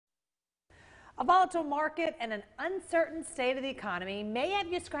A volatile market and an uncertain state of the economy may have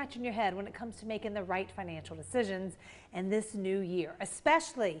you scratching your head when it comes to making the right financial decisions in this new year,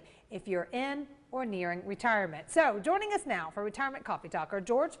 especially if you're in or nearing retirement. So joining us now for Retirement Coffee Talk are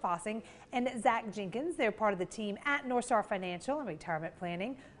George Fossing and Zach Jenkins. They're part of the team at Northstar Financial and Retirement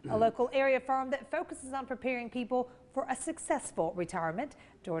Planning, a local area firm that focuses on preparing people for a successful retirement.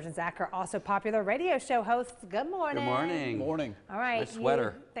 George and Zach are also popular radio show hosts. Good morning. Good morning. Good morning. All right. Nice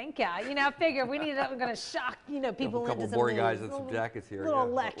sweater. Thank you. You know, I figure we need I'm going to shock, people a couple into boring some guys with some jackets here. little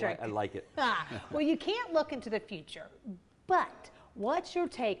Yeah, electric. I like it. Well, you can't look into the future, but what's your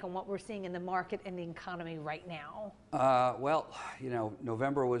take on what we're seeing in the market and the economy right now? Well,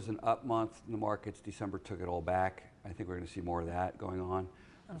 November was an up month in the markets. December took it all back. I think we're going to see more of that going on.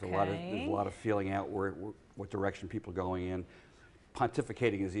 There's a lot of feeling out what direction people are going in.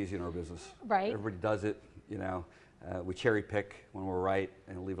 Pontificating is easy in our business. Right. Everybody does it. We cherry pick when we're right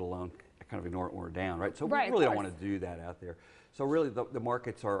and leave it alone. I kind of ignore it when we're down, right? So we really don't want to do that out there. So really, the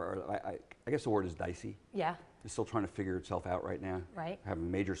markets are I guess the word is dicey. Yeah. It's still trying to figure itself out right now. Right.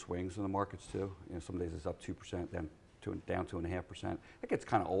 Having major swings in the markets too. Some days it's up 2%, then down 2.5%. That gets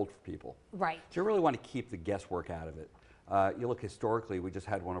kind of old for people. Right. So you really want to keep the guesswork out of it. You look historically, we just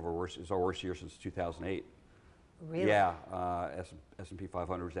had one of our worst, it's our worst year since 2008. Really? Yeah, S&P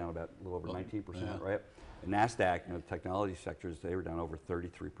 500 was down about a little over 19%, right? And NASDAQ, the technology sectors, they were down over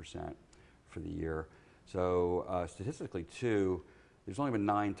 33% for the year. So statistically too, there's only been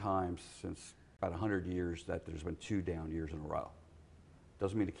 9 times since about 100 years that there's been 2 down years in a row.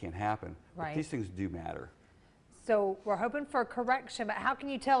 Doesn't mean it can't happen, but these things do matter. So we're hoping for a correction, but how can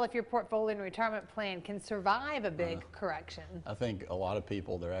you tell if your portfolio and retirement plan can survive a big correction? I think a lot of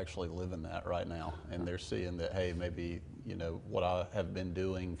people, they're actually living that right now, and they're seeing that, hey, maybe, what I have been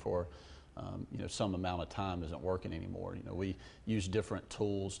doing for, some amount of time isn't working anymore. We use different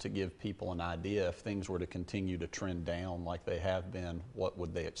tools to give people an idea if things were to continue to trend down like they have been, what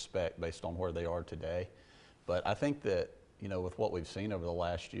would they expect based on where they are today? But I think that, with what we've seen over the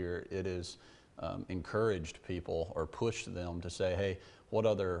last year, it is encouraged people or pushed them to say, hey, what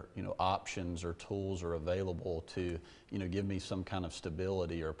other options or tools are available to give me some kind of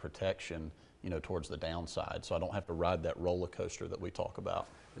stability or protection towards the downside, so I don't have to ride that roller coaster that we talk about.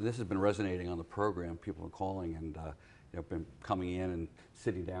 And this has been resonating on the program. People are calling and been coming in and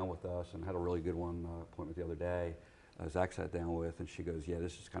sitting down with us, and had a really good appointment the other day. Zach sat down with, and she goes, yeah,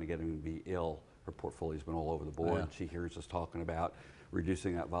 this is kind of getting to be ill. Her portfolio's been all over the board. She hears us talking about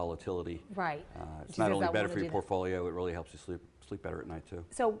reducing that volatility. Right. It's not only better for your portfolio, it really helps you sleep better at night too.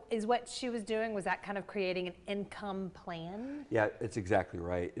 So is what she was doing, was that kind of creating an income plan? Yeah, it's exactly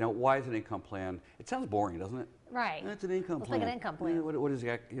right. Why is an income plan? It sounds boring, doesn't it? Right. It's an income plan. It's like an income plan. What is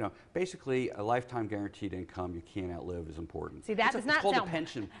that? Basically a lifetime guaranteed income you can't outlive is important. See, that does not sound. It's called sound a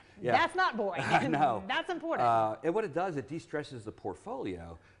pension. Yeah. That's not boring. No. That's important. And what it does, it de-stresses the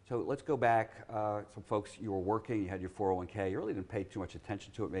portfolio. So let's go back. Some folks, you were working, you had your 401k, you really didn't pay too much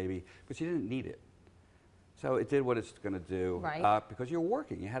attention to it maybe, but you didn't need it. So it did what it's going to do because you're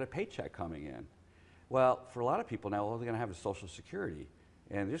working, you had a paycheck coming in. Well, for a lot of people now, all they're going to have is Social Security.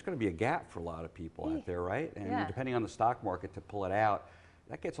 And there's going to be a gap for a lot of people out there, right? And depending on the stock market to pull it out,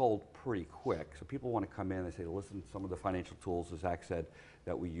 that gets old pretty quick. So people want to come in and say, listen, some of the financial tools, as Zach said,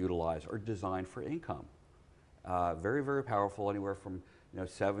 that we utilize are designed for income. Very, very powerful, anywhere from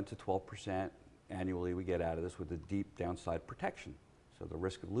 7 to 12% annually we get out of this with a deep downside protection. So the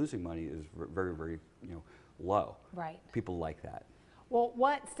risk of losing money is very, very low. Right. People like that. Well,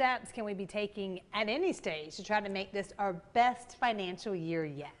 what steps can we be taking at any stage to try to make this our best financial year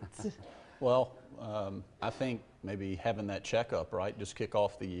yet? Well, I think maybe having that checkup, right? Just kick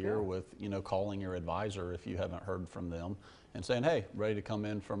off the year with, calling your advisor if you haven't heard from them and saying, hey, ready to come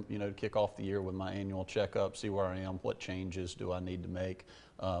in from, to kick off the year with my annual checkup, see where I am, what changes do I need to make,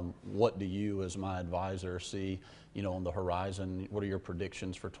 what do you as my advisor see, on the horizon, what are your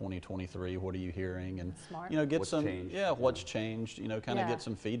predictions for 2023, what are you hearing, and, get what's some, changed? What's changed, kind of get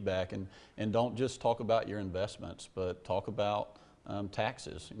some feedback, and don't just talk about your investments, but talk about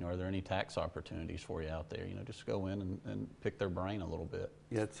taxes. Are there any tax opportunities for you out there? Just go in and pick their brain a little bit.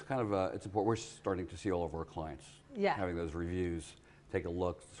 Yeah, it's kind of it's important. We're starting to see all of our clients having those reviews, take a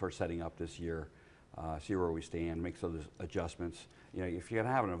look, start setting up this year, see where we stand, make those adjustments. If you're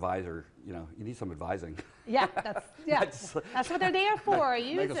gonna have an advisor, you need some advising. Yeah, that's what they're there for.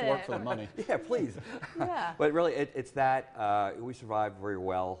 Use Make us work for the money. Yeah, please. Yeah. But really, it's that we survived very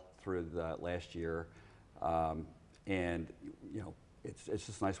well through the last year. And it's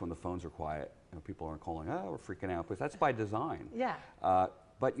just nice when the phones are quiet. People aren't calling, oh, we're freaking out, but that's by design. Yeah.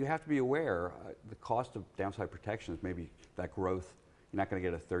 But you have to be aware, the cost of downside protection is maybe that growth You're not going to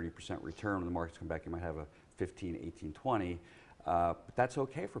get a 30% return when the markets come back. You might have a 15, 18, 20. But that's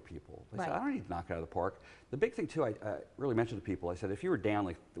okay for people. They said, I don't need to knock it out of the park. The big thing too, I really mentioned to people, I said, if you were down,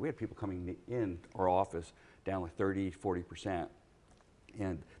 like we had people coming in our office down like 30, 40%,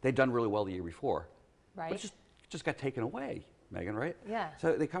 and they'd done really well the year before. Right. But it just got taken away, Megan, right? Yeah.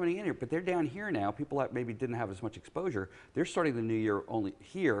 So they're coming in here, but they're down here now. People that maybe didn't have as much exposure, they're starting the new year only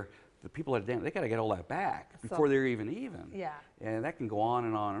here. The people that are down, they got to get all that back before they're even. Yeah. And that can go on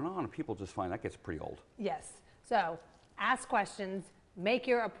and on and on, and people just find that gets pretty old. Yes. So ask questions, make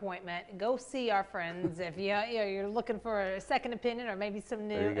your appointment, go see our friends if you're looking for a second opinion or maybe some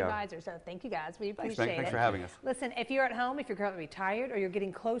new advisors. So thank you guys. We appreciate it. Thanks for having us. Listen, if you're at home, if you're currently retired or you're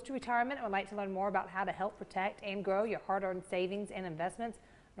getting close to retirement and would like to learn more about how to help protect and grow your hard-earned savings and investments,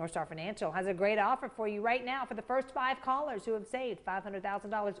 North Star Financial has a great offer for you right now. For the first 5 callers who have saved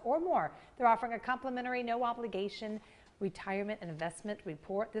 $500,000 or more, they're offering a complimentary, no obligation retirement and investment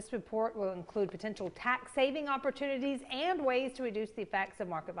report. This report will include potential tax saving opportunities and ways to reduce the effects of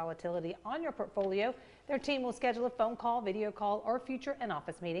market volatility on your portfolio. Their team will schedule a phone call, video call, or future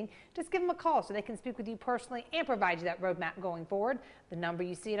in-office meeting. Just give them a call so they can speak with you personally and provide you that roadmap going forward. The number,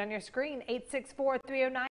 you see it on your screen, 864-309